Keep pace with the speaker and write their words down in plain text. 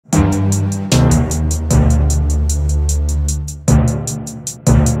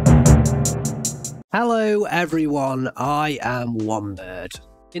Hello everyone, I am OneBird.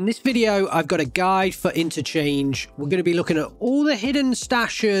 In this video, I've got a guide for Interchange. We're going to be looking at all the hidden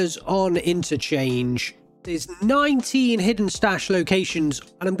stashes on Interchange. There's 19 hidden stash locations,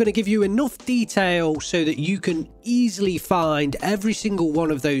 and I'm going to give you enough detail so that you can easily find every single one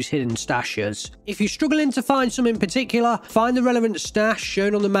of those hidden stashes. If you're struggling to find some in particular, find the relevant stash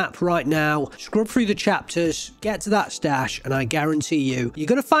shown on the map right now, scrub through the chapters, get to that stash, and I guarantee you're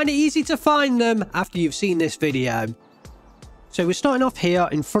going to find it easy to find them after you've seen this video. So we're starting off here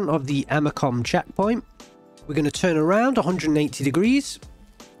in front of the Emercom Checkpoint. We're going to turn around 180 degrees.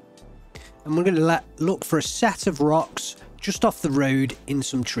 And we're going to look for a set of rocks just off the road in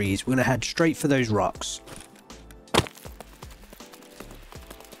some trees. We're going to head straight for those rocks.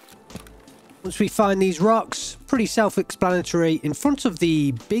 Once we find these rocks, pretty self-explanatory. In front of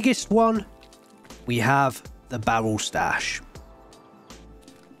the biggest one, we have the barrel stash.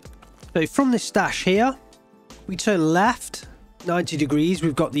 So from this stash here, we turn left 90 degrees.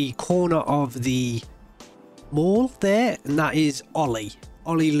 We've got the corner of the mall there, and that is OLI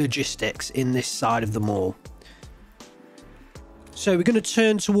Logistics in this side of the mall. So we're going to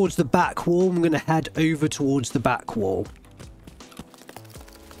turn towards the back wall. I'm going to head over towards the back wall.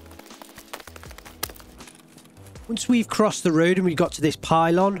 Once we've crossed the road and we got to this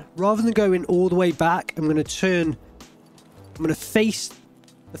pylon, rather than going all the way back, I'm going to face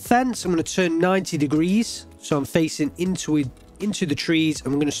the fence. I'm going to turn 90 degrees. So I'm facing into the trees,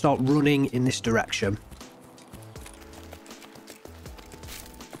 and we're going to start running in this direction.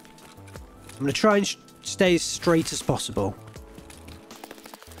 I'm going to try and stay as straight as possible.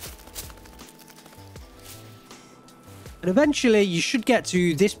 And eventually you should get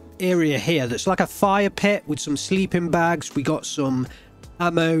to this area here that's like a fire pit with some sleeping bags. We got some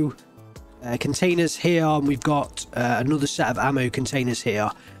ammo containers here, and we've got another set of ammo containers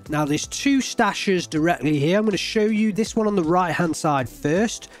here. Now there's two stashes directly here. I'm going to show you this one on the right hand side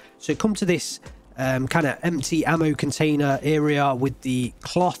first. So come to this kind of empty ammo container area with the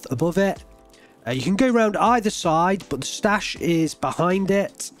cloth above it. You can go around either side, but the stash is behind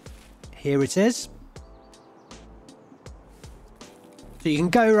it. Here it is. So you can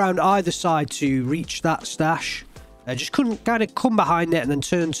go around either side to reach that stash. Just kind of come behind it and then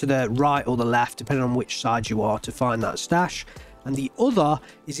turn to the right or the left, depending on which side you are, to find that stash. And the other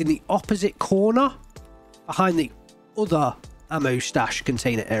is in the opposite corner, behind the other ammo stash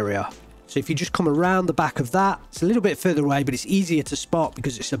container area. So if you just come around the back of that, it's a little bit further away, but it's easier to spot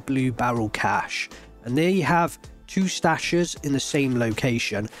because it's a blue barrel cache. And there you have two stashes in the same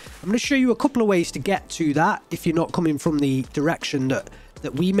location. I'm going to show you a couple of ways to get to that if you're not coming from the direction that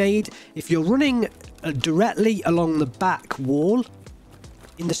we made. If you're running directly along the back wall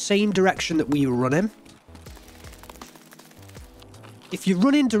in the same direction that we were running. If you're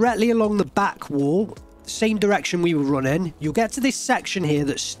running directly along the back wall, same direction we were running, you'll get to this section here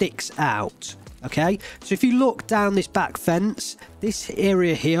that sticks out. Okay, so if you look down this back fence, this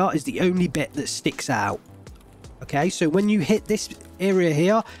area here is the only bit that sticks out. Okay, so when you hit this area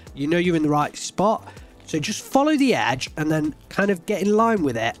here, you know you're in the right spot. So just follow the edge and then kind of get in line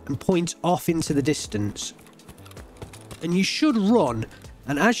with it and point off into the distance. And you should run,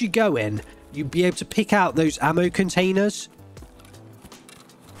 and as you go in, you'll be able to pick out those ammo containers.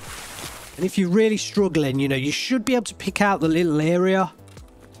 And if you're really struggling, you should be able to pick out the little area.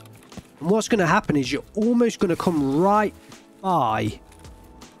 And what's going to happen is you're almost going to come right by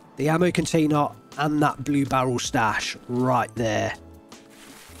the ammo container and that blue barrel stash right there.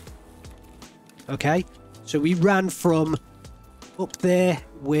 Okay, so we ran from up there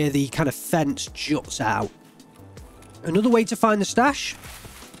where the kind of fence juts out. Another way to find the stash,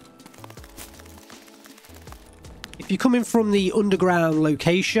 if you're coming from the underground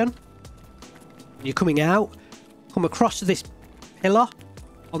location, you're coming out, come across to this pillar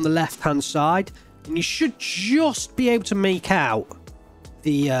on the left hand side, and you should just be able to make out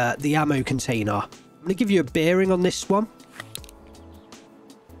the ammo container. I'm going to give you a bearing on this one.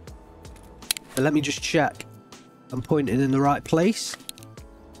 So let me just check I'm pointing in the right place.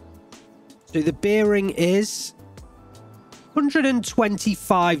 So the bearing is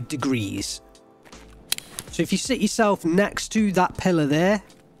 125 degrees. So if you sit yourself next to that pillar there,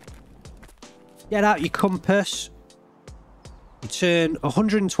 get out your compass, you turn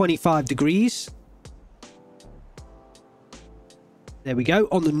 125 degrees. There we go,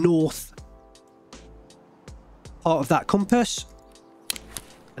 on the north part of that compass.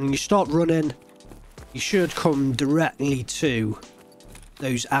 And you start running, you should come directly to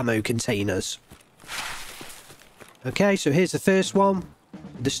those ammo containers. Okay, so here's the first one,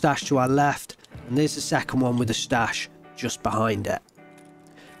 the stash to our left, and there's the second one with the stash just behind it.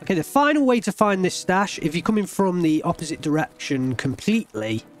 Okay, the final way to find this stash, if you're coming from the opposite direction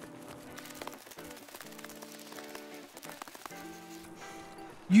completely,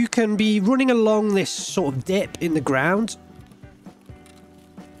 you can be running along this sort of dip in the ground.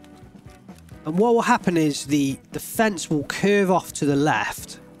 And what will happen is the fence will curve off to the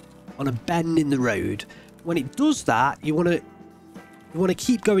left on a bend in the road. When it does that, you want to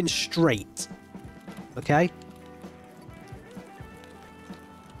keep going straight. Okay?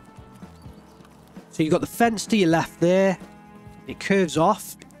 So you've got the fence to your left there. It curves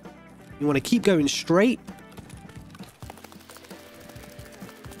off. You want to keep going straight.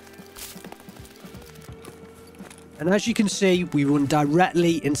 And as you can see, we run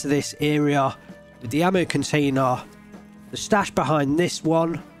directly into this area with the ammo container, the stash behind this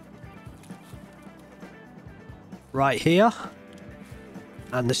one, right here,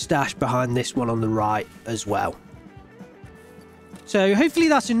 and the stash behind this one on the right as well. So hopefully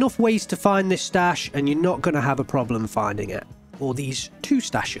that's enough ways to find this stash and you're not going to have a problem finding it, or these two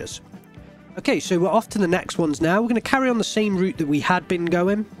stashes. Okay, so we're off to the next ones now. We're going to carry on the same route that we had been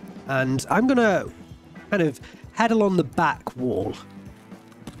going, and I'm going to kind of head along the back wall.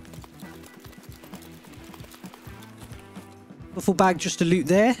 Duffel bag just to loot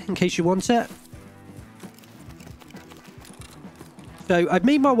there in case you want it. So I've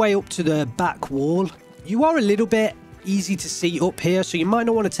made my way up to the back wall. You are a little bit easy to see up here, so you might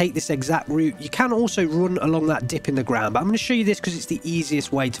not want to take this exact route. You can also run along that dip in the ground, but I'm going to show you this because it's the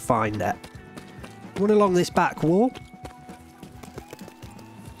easiest way to find it. Run along this back wall.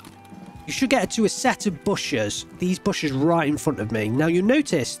 You should get to a set of bushes. These bushes right in front of me. Now you'll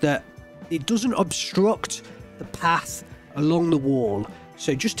notice that it doesn't obstruct the path along the wall.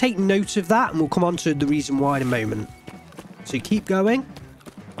 So just take note of that and we'll come on to the reason why in a moment. So keep going.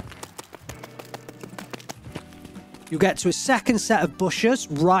 You'll get to a second set of bushes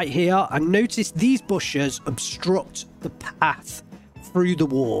right here. And notice these bushes obstruct the path through the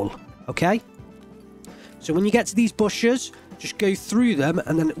wall. Okay? So when you get to these bushes, just go through them,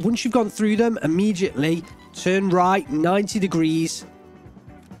 and then once you've gone through them, immediately turn right 90 degrees,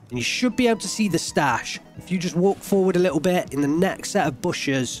 and you should be able to see the stash. If you just walk forward a little bit, in the next set of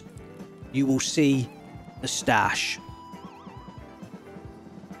bushes, you will see the stash.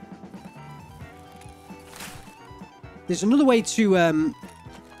 There's another way to,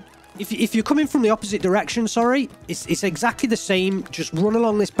 if you're coming from the opposite direction, sorry, it's exactly the same. Just run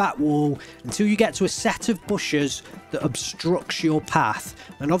along this back wall until you get to a set of bushes that obstructs your path.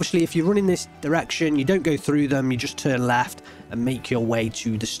 And obviously, if you're running this direction, you don't go through them, you just turn left and make your way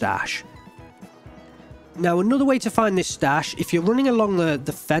to the stash. Now, another way to find this stash, if you're running along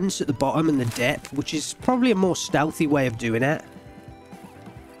the fence at the bottom and the dip, which is probably a more stealthy way of doing it,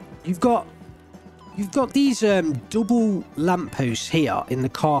 you've got these double lampposts here in the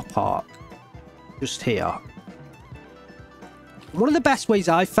car park, just here. One of the best ways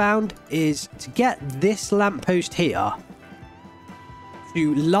I've found is to get this lamppost here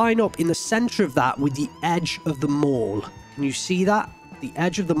to line up in the center of that with the edge of the mall. Can you see that? The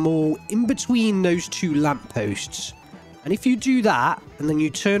edge of the mall in between those two lampposts. And if you do that, and then you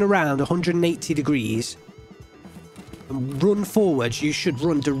turn around 180 degrees and run forwards, you should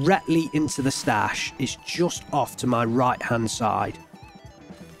run directly into the stash. It's just off to my right hand side.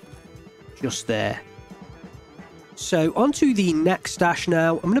 Just there. So onto the next stash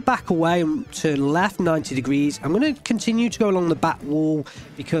now. I'm going to back away and turn left 90 degrees. I'm going to continue to go along the back wall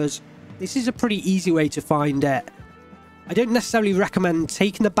because this is a pretty easy way to find it. I don't necessarily recommend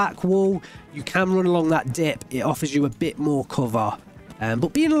taking the back wall. You can run along that dip. It offers you a bit more cover.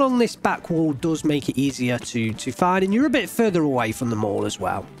 But being along this back wall does make it easier to find, and you're a bit further away from the mall as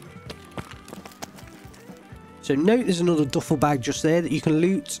well. So note there's another duffel bag just there that you can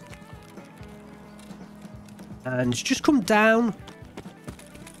loot. And just come down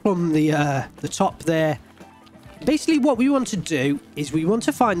from the top there. Basically what we want to do is we want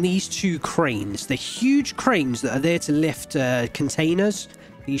to find these two cranes. The huge cranes that are there to lift containers,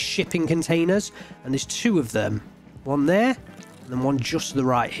 these shipping containers. And there's two of them. One there. And then one just to the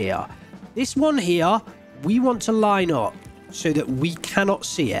right here. This one here, we want to line up so that we cannot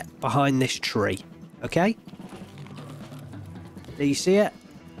see it behind this tree. Okay? Do you see it?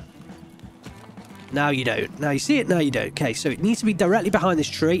 Now you don't. Now you see it, now you don't. Okay, so it needs to be directly behind this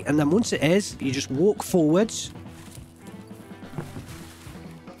tree. And then once it is, you just walk forwards.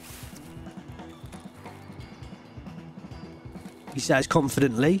 He says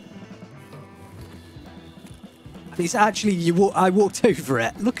confidently. It's actually, I walked over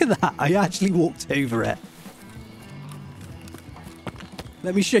it. Look at that. I actually walked over it.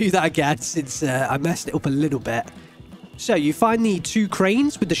 Let me show you that again since I messed it up a little bit. So you find the 2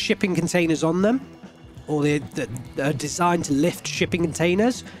 cranes with the shipping containers on them, or they're designed to lift shipping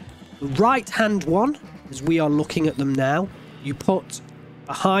containers. The right-hand one, as we are looking at them now, you put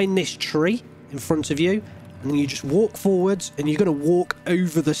behind this tree in front of you, and then you just walk forwards, and you're going to walk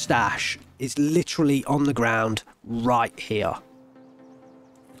over the stash. It's literally on the ground right here.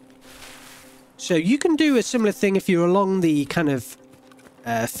 So you can do a similar thing if you're along the kind of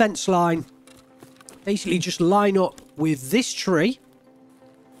fence line. Basically just line up with this tree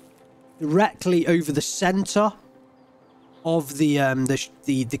directly over the center of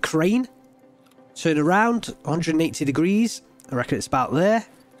the crane. Turn around 180 degrees. I reckon it's about there.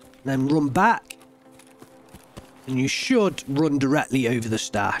 And then run back. And you should run directly over the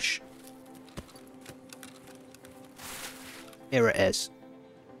stash. Here it is.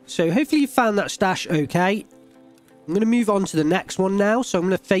 So hopefully you found that stash okay. I'm going to move on to the next one now. So I'm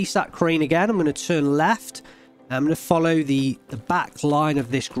going to face that crane again. I'm going to turn left. I'm going to follow the back line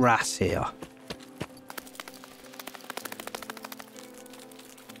of this grass here.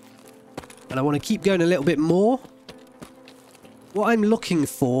 And I want to keep going a little bit more. What I'm looking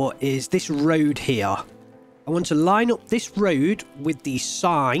for is this road here. I want to line up this road with the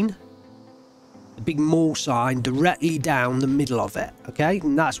sign, the big mall sign, directly down the middle of it. Okay,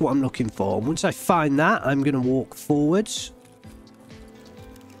 and that's what I'm looking for. Once I find that, I'm going to walk forwards.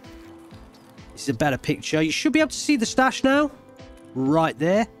 This is a better picture. You should be able to see the stash now. Right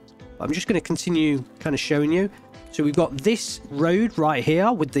there. I'm just going to continue kind of showing you. So we've got this road right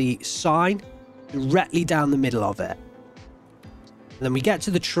here with the sign directly down the middle of it. And then we get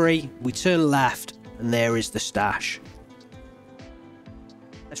to the tree, we turn left, and there is the stash.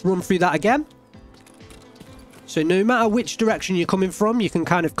 Let's run through that again. So no matter which direction you're coming from, you can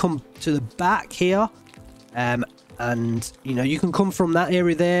kind of come to the back here. And, you know, you can come from that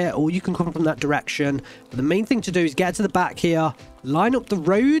area there, or you can come from that direction. But the main thing to do is get to the back here, line up the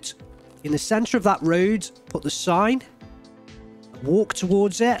road. In the center of that road, put the sign, walk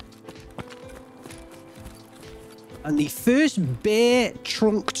towards it. And the first bare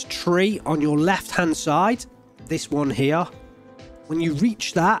trunked tree on your left-hand side, this one here, when you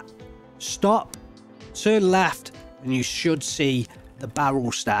reach that, stop, turn left, and you should see the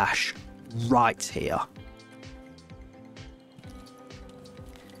barrel stash right here.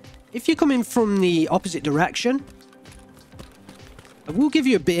 If you're coming from the opposite direction, I will give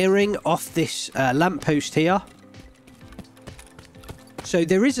you a bearing off this lamppost here. So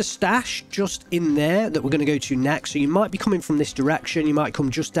there is a stash just in there that we're going to go to next. So you might be coming from this direction. You might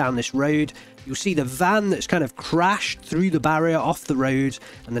come just down this road. You'll see the van that's kind of crashed through the barrier off the road.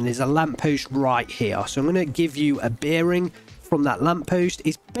 And then there's a lamppost right here. So I'm going to give you a bearing from that lamppost.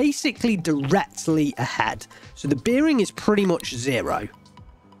 It's basically directly ahead. So the bearing is pretty much 0.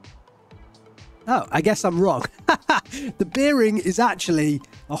 Oh, I guess I'm wrong. The bearing is actually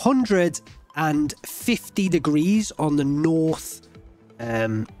 150 degrees on the north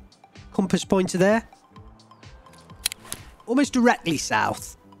compass pointer there. Almost directly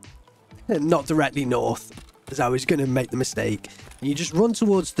south. Not directly north, as I was going to make the mistake. And you just run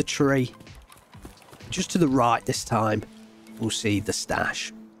towards the tree. Just to the right this time, we'll see the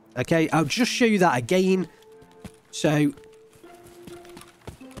stash. Okay, I'll just show you that again. So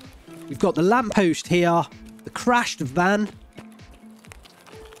we've got the lamppost here, the crashed van.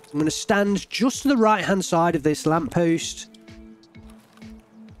 I'm going to stand just to the right-hand side of this lamppost.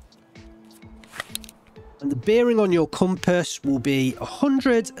 And the bearing on your compass will be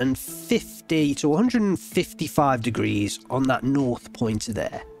 150 to 155 degrees on that north pointer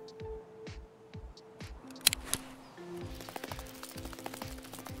there.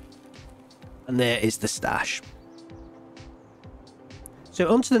 And there is the stash.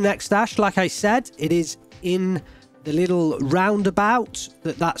 So on to the next stash. Like I said, it is in the little roundabout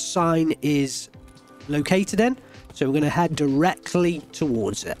that sign is located in. So we're going to head directly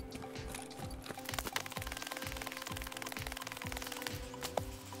towards it.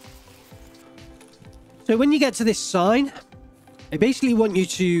 So when you get to this sign, I basically want you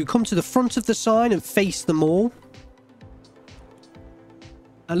to come to the front of the sign and face them all.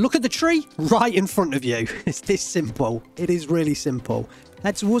 And look at the tree right in front of you. It's this simple. It is really simple.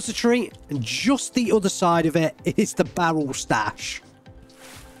 Head towards the tree, and just the other side of it is the barrel stash.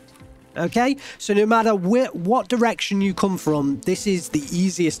 Okay, so no matter what direction you come from, this is the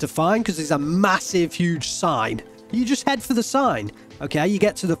easiest to find because there's a massive, huge sign. You just head for the sign. Okay, you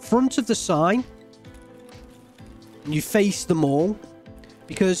get to the front of the sign. And you face them all.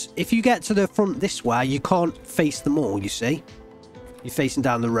 Because if you get to the front this way, you can't face them all, you see. You're facing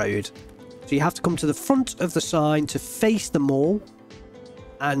down the road. So you have to come to the front of the sign to face them all.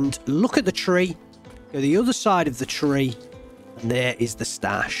 And look at the tree. Go the other side of the tree, and there is the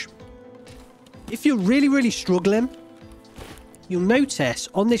stash. If you're really, really struggling, you'll notice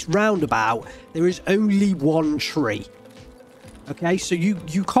on this roundabout, there is only one tree. Okay, so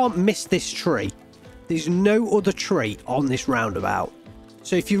you can't miss this tree. There's no other tree on this roundabout.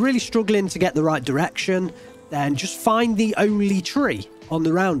 So if you're really struggling to get the right direction, then just find the only tree on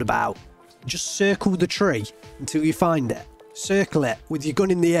the roundabout. Just circle the tree until you find it. Circle it with your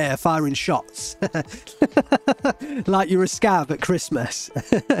gun in the air, firing shots. Like you're a scav at Christmas.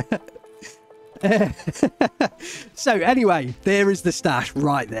 So anyway, there is the stash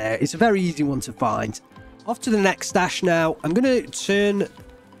right there. It's a very easy one to find. Off to the next stash now. I'm going to turn...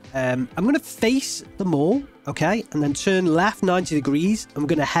 I'm going to face the mall, okay? And then turn left 90 degrees. I'm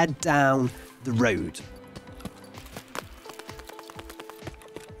going to head down the road.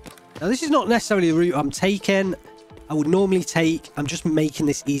 Now, this is not necessarily the route I'm taking. I would normally take. I'm just making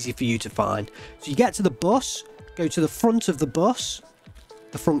this easy for you to find. So you get to the bus, go to the front of the bus,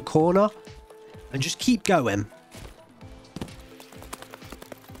 the front corner, and just keep going.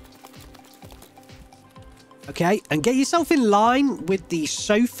 Okay, and get yourself in line with the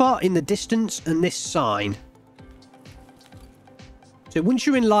sofa in the distance and this sign. So once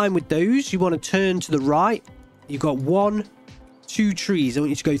you're in line with those, you want to turn to the right. You've got 1, 2 trees. I want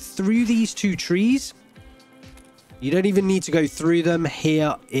you to go through these 2 trees. You don't even need to go through them.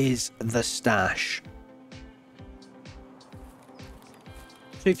 Here is the stash.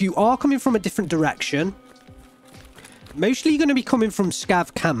 So if you are coming from a different direction, mostly you're going to be coming from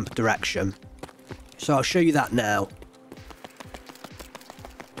Scav Camp direction. So I'll show you that now.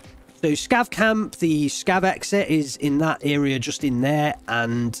 So Scav Camp, the Scav exit is in that area, just in there.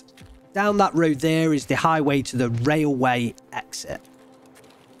 And down that road there is the highway to the railway exit.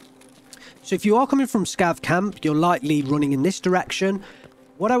 So if you are coming from Scav Camp, you're likely running in this direction.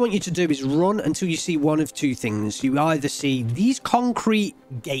 What I want you to do is run until you see one of 2 things. You either see these concrete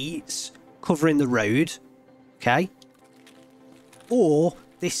gates covering the road, okay? Or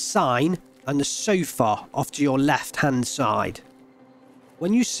this sign and the sofa off to your left-hand side.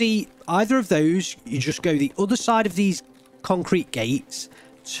 When you see either of those, you just go the other side of these concrete gates,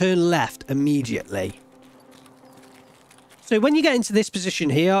 turn left immediately. So when you get into this position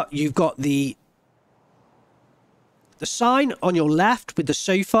here, you've got the sign on your left with the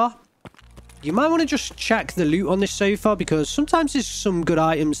sofa. You might want to just check the loot on this sofa because sometimes there's some good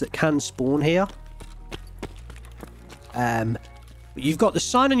items that can spawn here. You've got the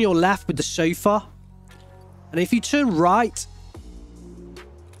sign on your left with the sofa. And if you turn right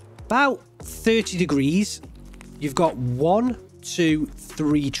about 30 degrees, you've got 1, 2,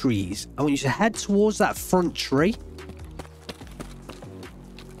 3 trees. I want you to head towards that front tree.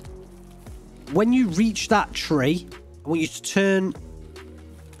 When you reach that tree, I want you to turn...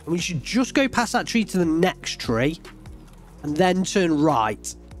 I want you to just go past that tree to the next tree. And then turn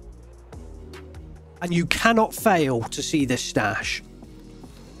right. And you cannot fail to see this stash.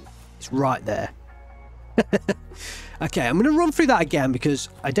 It's right there. Okay, I'm going to run through that again because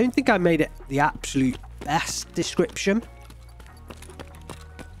I don't think I made it the absolute best description.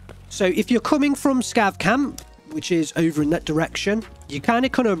 So if you're coming from Scav Camp, which is over in that direction, you kind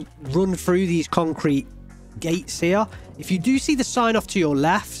of run through these concrete gates here. If you do see the sign off to your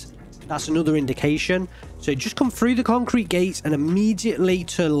left, that's another indication. So just come through the concrete gates and immediately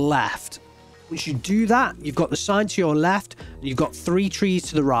turn left. Once you do that, you've got the sign to your left and you've got 3 trees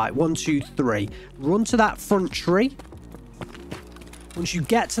to the right. 1, 2, 3. Run to that front tree. Once you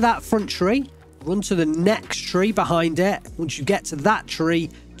get to that front tree, run to the next tree behind it. Once you get to that tree,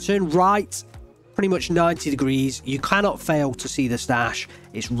 turn right pretty much 90 degrees. You cannot fail to see the stash.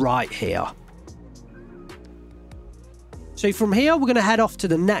 It's right here. So from here, we're going to head off to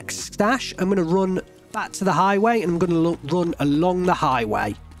the next stash. I'm going to run back to the highway and I'm going to run along the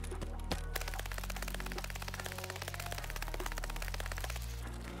highway.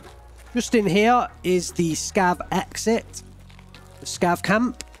 Just in here is the Scav exit, the Scav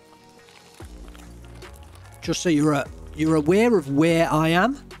Camp. Just so you're aware of where I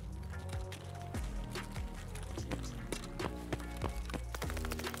am.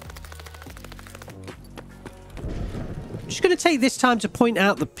 I'm just going to take this time to point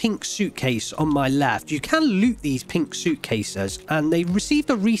out the pink suitcase on my left. You can loot these pink suitcases and they received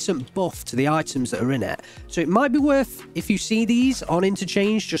a recent buff to the items that are in it. So it might be worth, if you see these on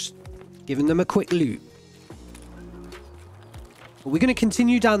Interchange, just giving them a quick loot. But we're going to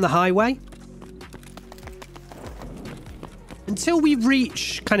continue down the highway until we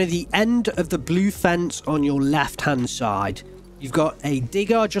reach kind of the end of the blue fence on your left-hand side. You've got a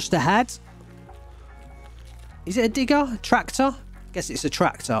digger just ahead. Is it a digger? Tractor? guess it's a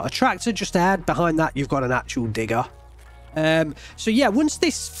tractor. A tractor just ahead. Behind that, you've got an actual digger. So yeah, once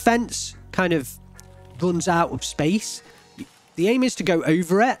this fence kind of runs out of space, the aim is to go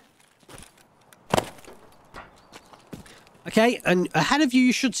over it. Okay, and ahead of you,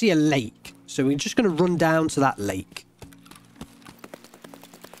 you should see a lake. So we're just going to run down to that lake.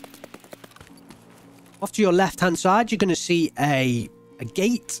 Off to your left-hand side, you're going to see a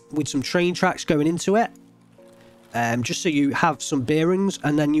gate with some train tracks going into it. Just so you have some bearings.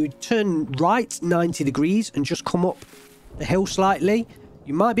 And then you turn right 90 degrees and just come up the hill slightly.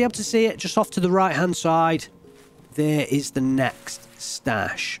 You might be able to see it just off to the right-hand side. There is the next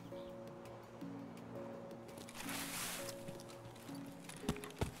stash.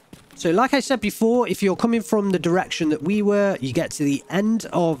 So like I said before, if you're coming from the direction that we were, you get to the end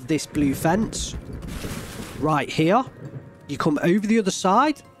of this blue fence right here. You come over the other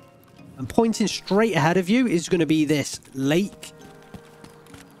side, and pointing straight ahead of you is going to be this lake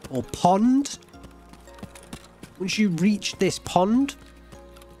or pond. Once you reach this pond,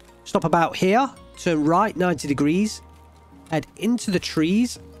 stop about here, turn right 90 degrees, head into the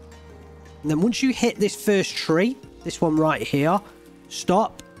trees, and then once you hit this first tree, this one right here,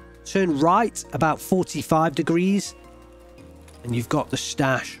 stop. Turn right about 45 degrees and you've got the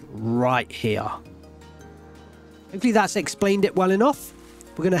stash right here. Hopefully that's explained it well enough.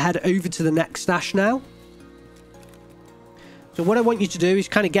 We're going to head over to the next stash now. So what I want you to do is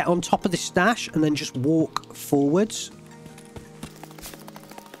kind of get on top of this stash and then just walk forwards.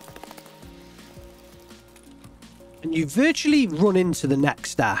 And you virtually run into the next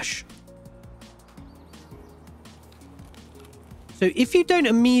stash. So if you don't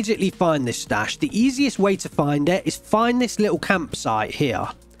immediately find this stash, the easiest way to find it is find this little campsite here.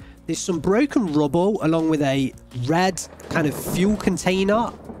 There's some broken rubble along with a red kind of fuel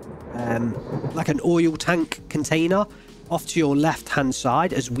container, like an oil tank container, off to your left-hand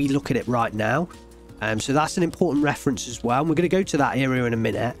side as we look at it right now. So that's an important reference as well. And we're going to go to that area in a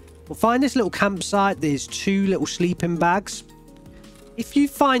minute. We'll find this little campsite. There's 2 little sleeping bags. If you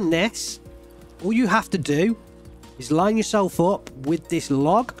find this, all you have to do is line yourself up with this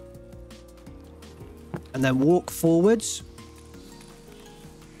log and then walk forwards,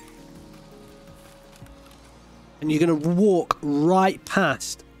 and you're going to walk right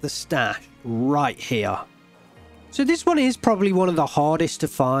past the stash right here. So this one is probably one of the hardest to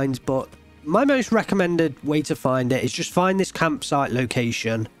find, but my most recommended way to find it is just find this campsite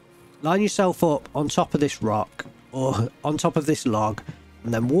location, line yourself up on top of this rock or on top of this log,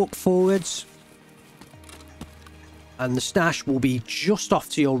 and then walk forwards. And the stash will be just off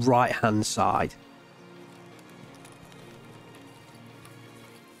to your right-hand side.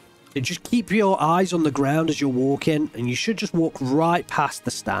 So just keep your eyes on the ground as you're walking, and you should just walk right past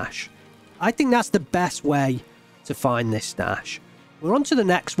the stash. I think that's the best way to find this stash. We're on to the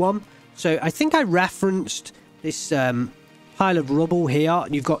next one. So I think I referenced this pile of rubble here.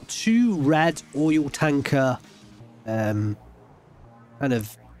 You've got 2 red oil tanker kind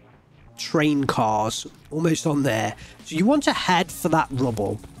of train cars almost on there. So you want to head for that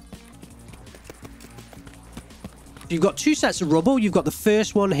rubble. You've got 2 sets of rubble. You've got the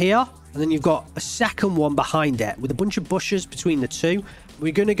first one here, and then you've got a second one behind it with a bunch of bushes between the 2.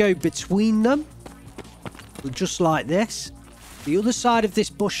 We're going to go between them just like this. The other side of this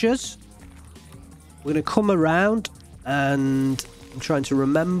bushes, we're going to come around, and I'm trying to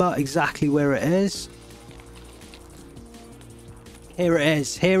remember exactly where it is. Here it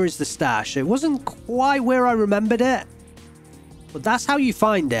is. Here is the stash. It wasn't quite where I remembered it, but that's how you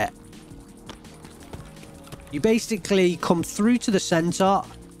find it. You basically come through to the center,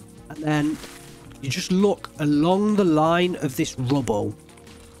 and then you just look along the line of this rubble,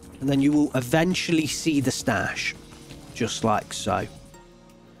 and then you will eventually see the stash, just like so.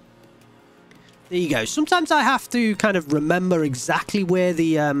 There you go. Sometimes I have to kind of remember exactly where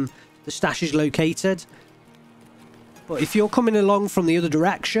the stash is located. But if you're coming along from the other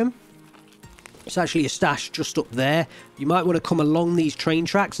direction, it's actually a stash just up there. You might want to come along these train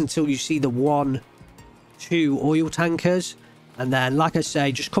tracks until you see the 1, 2 oil tankers. And then, like I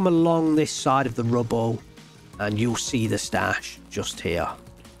say, just come along this side of the rubble and you'll see the stash just here.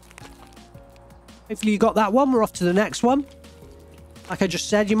 Hopefully you got that one. We're off to the next one. Like I just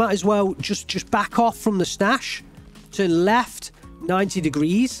said, you might as well just back off from the stash, turn left 90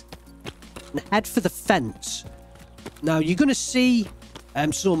 degrees and head for the fence. Now, you're going to see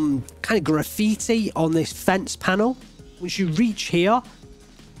some kind of graffiti on this fence panel. Once you reach here,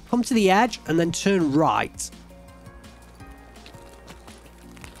 come to the edge and then turn right.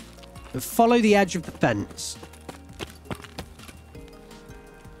 And follow the edge of the fence.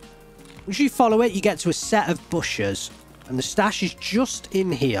 Once you follow it, you get to a set of bushes. And the stash is just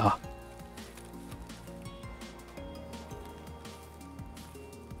in here.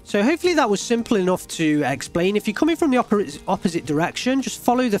 So hopefully that was simple enough to explain. If you're coming from the opposite direction, just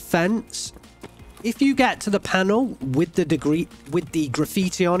follow the fence. If you get to the panel with the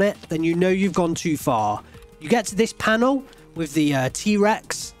graffiti on it, then you know you've gone too far. You get to this panel with the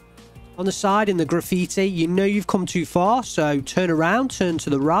T-Rex on the side in the graffiti, you know you've come too far. So turn around, turn to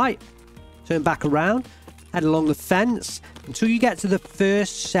the right, turn back around, head along the fence until you get to the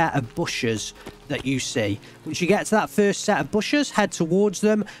first set of bushes that you see. Once you get to that first set of bushes, head towards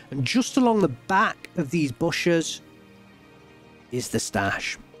them, and just along the back of these bushes is the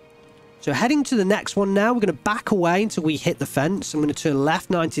stash. So heading to the next one now, we're going to back away until we hit the fence. I'm going to turn left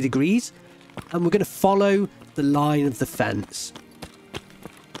 90 degrees, and we're going to follow the line of the fence.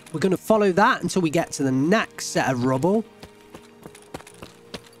 We're going to follow that until we get to the next set of rubble.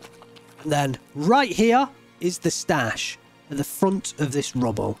 And then right here is the stash at the front of this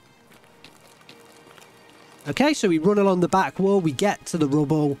rubble. Okay, so we run along the back wall, we get to the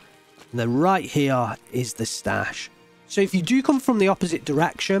rubble, and then right here is the stash. So if you do come from the opposite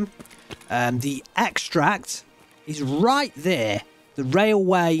direction, the extract is right there. The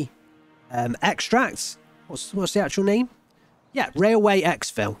railway extracts, what's the actual name? Yeah, railway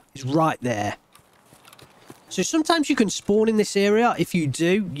exfil is right there. So sometimes you can spawn in this area. If you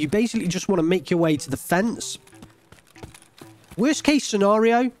do, you basically just want to make your way to the fence. Worst case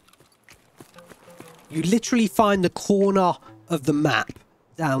scenario, you literally find the corner of the map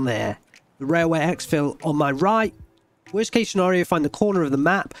down there. The railway exfil on my right. Worst case scenario, find the corner of the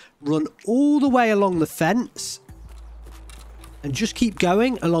map, run all the way along the fence, and just keep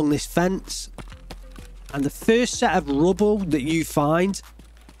going along this fence. And the first set of rubble that you find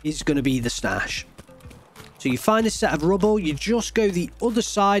is going to be the stash. So you find this set of rubble, you just go the other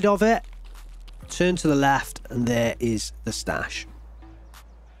side of it, turn to the left, and there is the stash.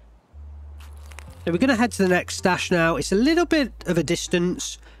 So we're going to head to the next stash now. It's a little bit of a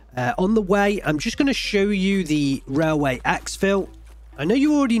distance. On the way, I'm just going to show you the railway exfil. I know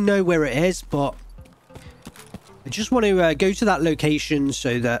you already know where it is, but I just want to go to that location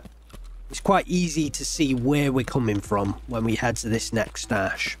so that it's quite easy to see where we're coming from when we head to this next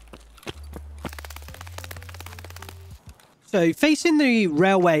stash. So facing the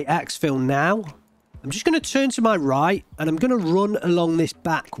railway exfil now, I'm just going to turn to my right and I'm going to run along this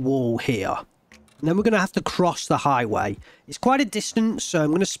back wall here. And then we're going to have to cross the highway. It's quite a distance, so I'm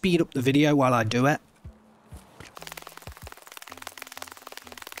going to speed up the video while I do it.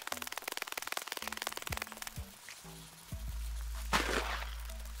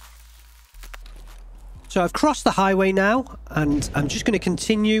 So I've crossed the highway now, and I'm just going to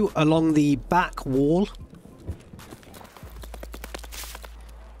continue along the back wall.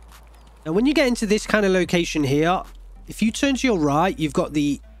 Now when you get into this kind of location here, if you turn to your right, you've got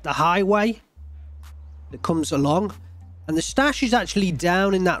the highway that comes along, and the stash is actually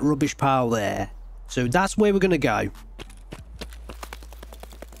down in that rubbish pile there. So that's where we're going to go.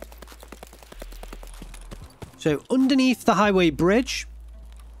 So underneath the highway bridge,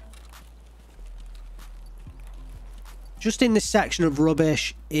 just in this section of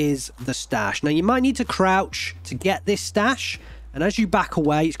rubbish, is the stash. Now you might need to crouch to get this stash, and as you back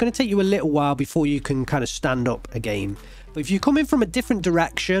away, it's going to take you a little while before you can kind of stand up again. But if you're coming from a different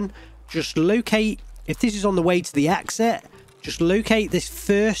direction, just locate, if this is on the way to the exit, just locate this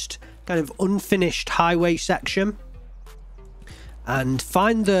first kind of unfinished highway section and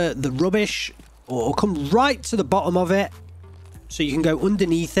find the rubbish, or come right to the bottom of it so you can go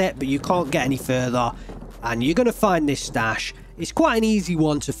underneath it, but you can't get any further, and you're going to find this stash. It's quite an easy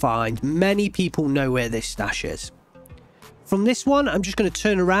one to find. Many people know where this stash is. From this one, I'm just going to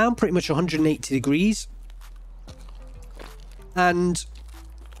turn around pretty much 180 degrees, and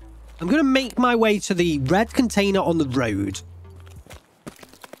I'm going to make my way to the red container on the road.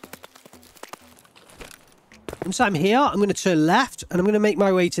 Once I'm here, I'm going to turn left, and I'm going to make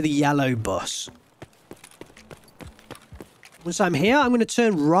my way to the yellow bus. Once I'm here, I'm going to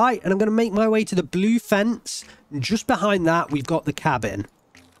turn right, and I'm going to make my way to the blue fence. And just behind that, we've got the cabin.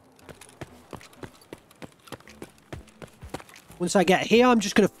 Once I get here, I'm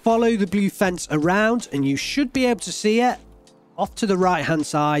just going to follow the blue fence around, and you should be able to see it. Off to the right-hand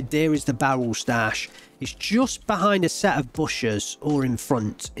side, there is the barrel stash. It's just behind a set of bushes, or in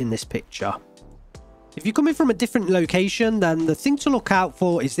front in this picture. If you're coming from a different location, then the thing to look out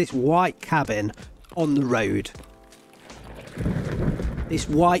for is this white cabin on the road. This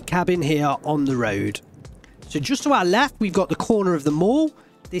white cabin here on the road. So just to our left, we've got the corner of the mall.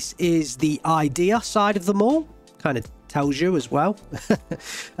 This is the idea side of the mall, kind of tells you as well.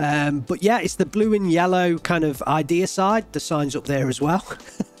 But yeah, it's the blue and yellow kind of idea side. The sign's up there as well.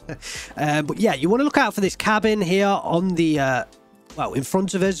 But yeah, you want to look out for this cabin here on the, well, in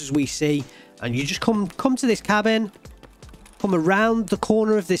front of us as we see. And you just come to this cabin, come around the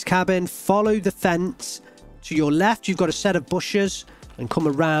corner of this cabin, follow the fence. To your left, you've got a set of bushes, and come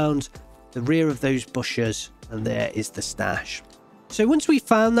around the rear of those bushes, and there is the stash. So once we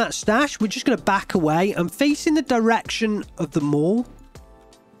found that stash, we're just going to back away. I'm facing the direction of the mall.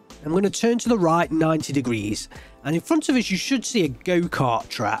 I'm going to turn to the right 90 degrees. And in front of us, you should see a go-kart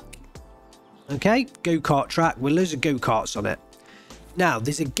track. Okay, go-kart track with loads of go-karts on it. Now,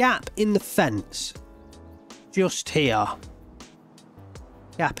 there's a gap in the fence. Just here.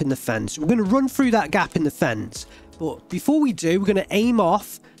 Gap in the fence. We're going to run through that gap in the fence. But before we do, we're going to aim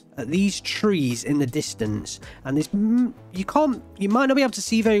off at these trees in the distance, and this you might not be able to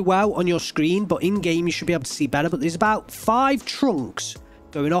see very well on your screen, but in game you should be able to see better. But there's about 5 trunks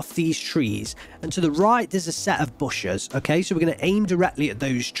going off these trees, and to the right there's a set of bushes. Okay, so we're going to aim directly at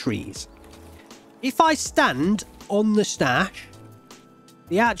those trees. If I stand on the stash,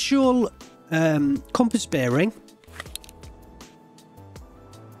 the actual compass bearing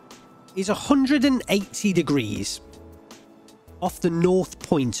is 180 degrees off the north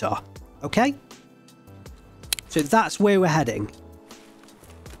pointer. Okay, so that's where we're heading.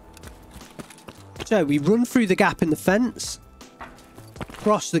 So we run through the gap in the fence,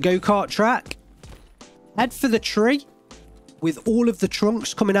 cross the go-kart track, head for the tree with all of the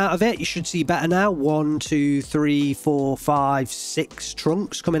trunks coming out of it. You should see better now. 1, 2, 3, 4, 5, 6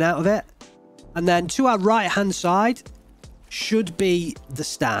 trunks coming out of it. And then to our right hand side should be the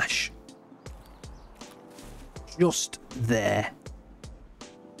stash. Just there.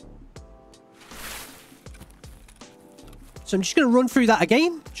 So I'm just going to run through that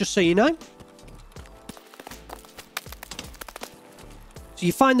again, just so you know. So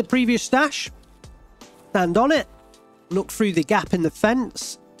you find the previous stash, stand on it, look through the gap in the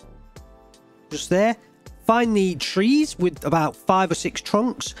fence, just there. Find the trees with about 5 or 6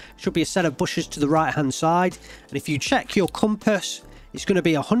 trunks. Should be a set of bushes to the right hand side. And if you check your compass, it's going to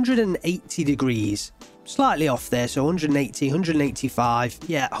be 180 degrees. Slightly off there, so 180, 185,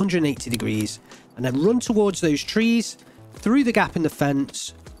 yeah, 180 degrees. And then run towards those trees, through the gap in the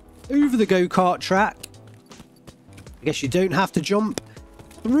fence, over the go-kart track. I guess you don't have to jump.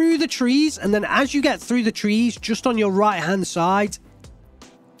 Through the trees, and then as you get through the trees, just on your right hand side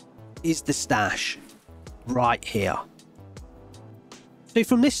is the stash. Right here. So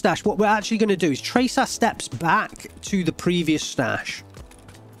from this stash, what we're actually going to do is trace our steps back to the previous stash.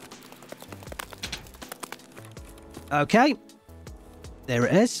 Okay. There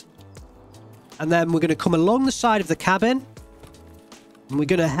it is. And then we're going to come along the side of the cabin. And we're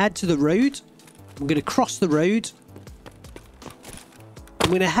going to head to the road. We're going to cross the road. I'm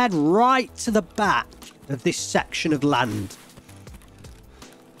going to head right to the back of this section of land.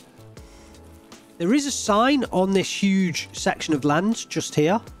 There is a sign on this huge section of land just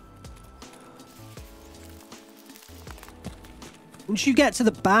here. Once you get to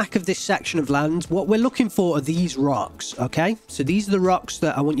the back of this section of land, what we're looking for are these rocks, okay? So these are the rocks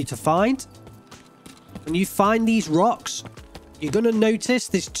that I want you to find. When you find these rocks, you're going to notice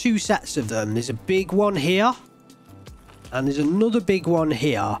there's 2 sets of them. There's a big one here, and there's another big one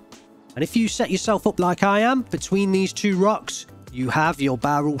here. And if you set yourself up like I am, between these 2 rocks, you have your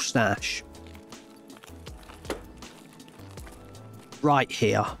barrel stash. Right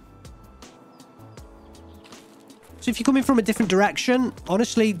here. So if you're coming from a different direction,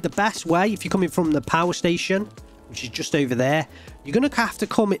 honestly, the best way, if you're coming from the power station, which is just over there, you're going to have to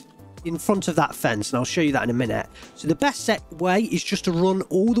come in front of that fence, and I'll show you that in a minute. So the best way is just to run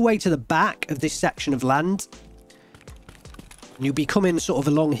all the way to the back of this section of land. And you'll be coming sort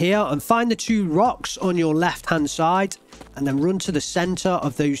of along here and find the 2 rocks on your left hand side, and then run to the center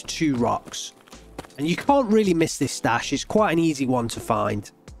of those 2 rocks. And you can't really miss this stash. It's quite an easy one to find.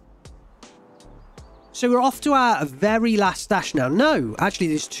 So we're off to our very last stash now. No, actually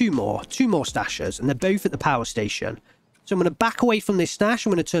there's 2 more stashes, and they're both at the power station. So I'm going to back away from this stash.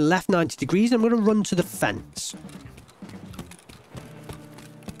 I'm going to turn left 90 degrees, and I'm going to run to the fence.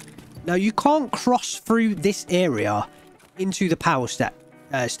 Now you can't cross through this area into the power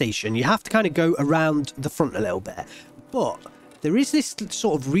station. You have to kind of go around the front a little bit. But there is this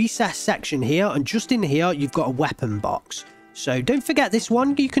sort of recessed section here, and just in here you've got a weapon box. So don't forget this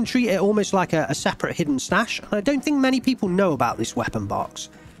one. You can treat it almost like a separate hidden stash. And I don't think many people know about this weapon box.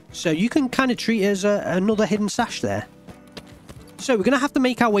 So you can kind of treat it as another hidden stash there. So we're going to have to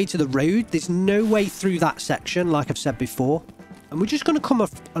make our way to the road. There's no way through that section, like I've said before. And we're just going to come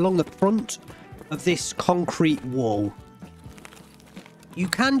along the front of this concrete wall. You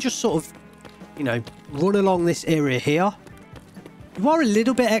can just sort of, you know, run along this area here. You are a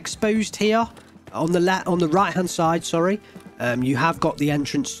little bit exposed here on the right hand side, sorry. You have got the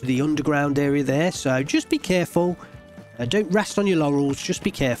entrance to the underground area there, so just be careful. Don't rest on your laurels, just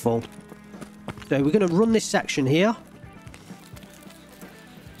be careful. So we're going to run this section here.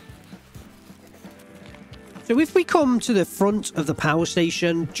 So if we come to the front of the power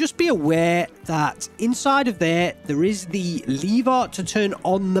station, just be aware that inside of there is the lever to turn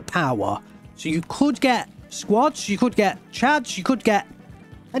on the power. So you could get squads, you could get chads, you could get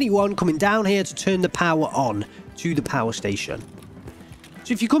anyone coming down here to turn the power on to the power station.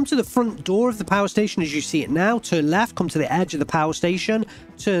 So if you come to the front door of the power station as you see it now, turn left, come to the edge of the power station,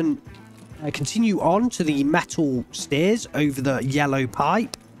 continue on to the metal stairs over the yellow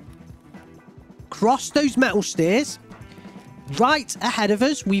pipe. Cross those metal stairs. Right ahead of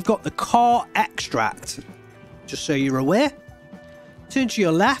us, we've got the car extract. Just so you're aware. Turn to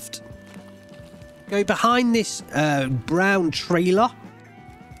your left. Go behind this brown trailer.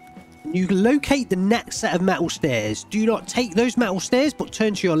 You locate the next set of metal stairs. Do not take those metal stairs, but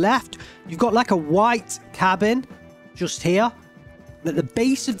turn to your left. You've got like a white cabin just here. At the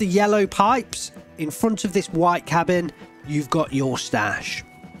base of the yellow pipes, in front of this white cabin, you've got your stash.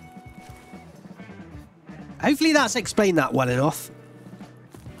 Hopefully that's explained that well enough.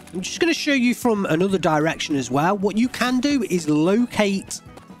 I'm just going to show you from another direction as well. What you can do is locate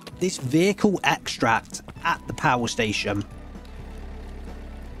this vehicle extract at the power station.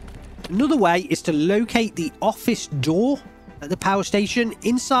 Another way is to locate the office door at the power station.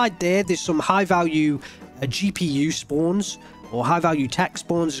 Inside there's some high value GPU spawns or high value tech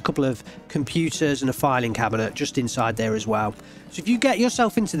spawns. There's a couple of computers and a filing cabinet just inside there as well. So if you get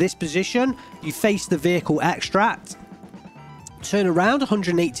yourself into this position, you face the vehicle extract, turn around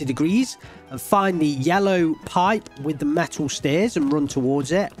 180 degrees and find the yellow pipe with the metal stairs and run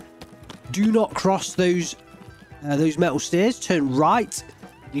towards it. Do not cross those metal stairs. Turn right.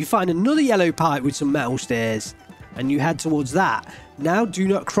 You find another yellow pipe with some metal stairs and you head towards that. Now do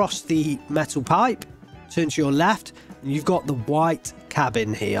not cross the metal pipe. Turn to your left and you've got the white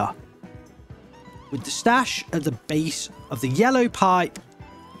cabin here with the stash at the base of the yellow pipe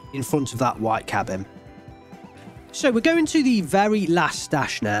in front of that white cabin. So we're going to the very last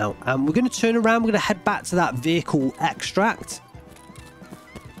stash now and we're going to turn around. We're going to head back to that vehicle extract.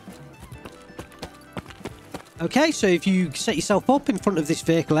 Okay, so if you set yourself up in front of this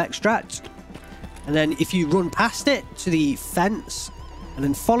vehicle extract, and then if you run past it to the fence, and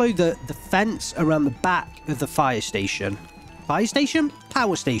then follow the fence around the back of the fire station. Fire station?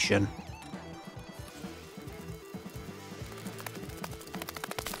 Power station.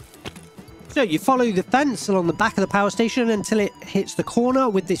 So you follow the fence along the back of the power station until it hits the corner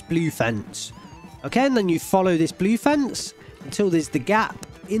with this blue fence. Okay, and then you follow this blue fence until there's the gap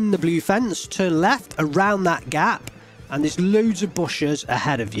in the blue fence. Turn left around that gap and there's loads of bushes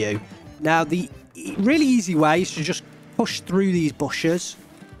ahead of you. Now the really easy way is to just push through these bushes,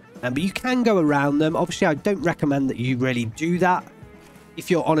 but you can go around them. Obviously I don't recommend that you really do that if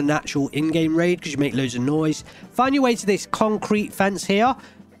you're on an actual in-game raid because you make loads of noise. Find your way to this concrete fence here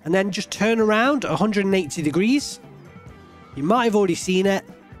and then just turn around 180 degrees. You might have already seen it.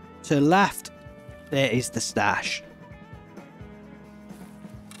 Turn left. There is the stash.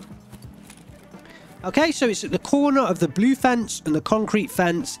 Okay, so it's at the corner of the blue fence and the concrete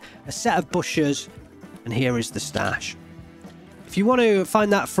fence, a set of bushes, and here is the stash. If you want to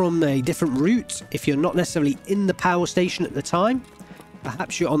find that from a different route, if you're not necessarily in the power station at the time,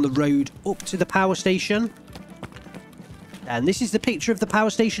 perhaps you're on the road up to the power station, and this is the picture of the power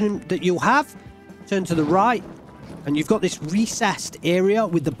station that you'll have. Turn to the right, and you've got this recessed area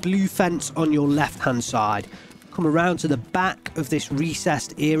with the blue fence on your left-hand side. Come around to the back of this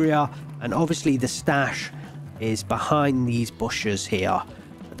recessed area, and obviously the stash is behind these bushes here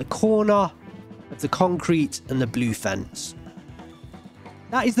at the corner of the concrete and the blue fence.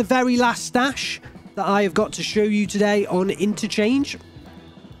 That is the very last stash that I have got to show you today on Interchange.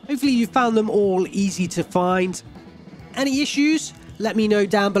 Hopefully you found them all easy to find. Any issues? Let me know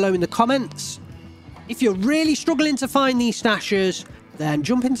down below in the comments. If you're really struggling to find these stashes, then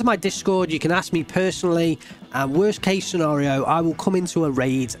jump into my Discord. You can ask me personally, and worst case scenario, I will come into a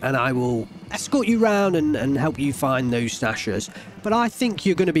raid and I will escort you around and help you find those stashes. But I think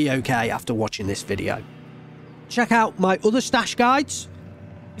you're going to be okay after watching this video. Check out my other stash guides.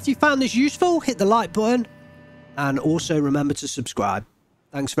 If you found this useful, hit the like button and also remember to subscribe.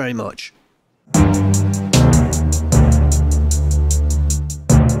 Thanks very much.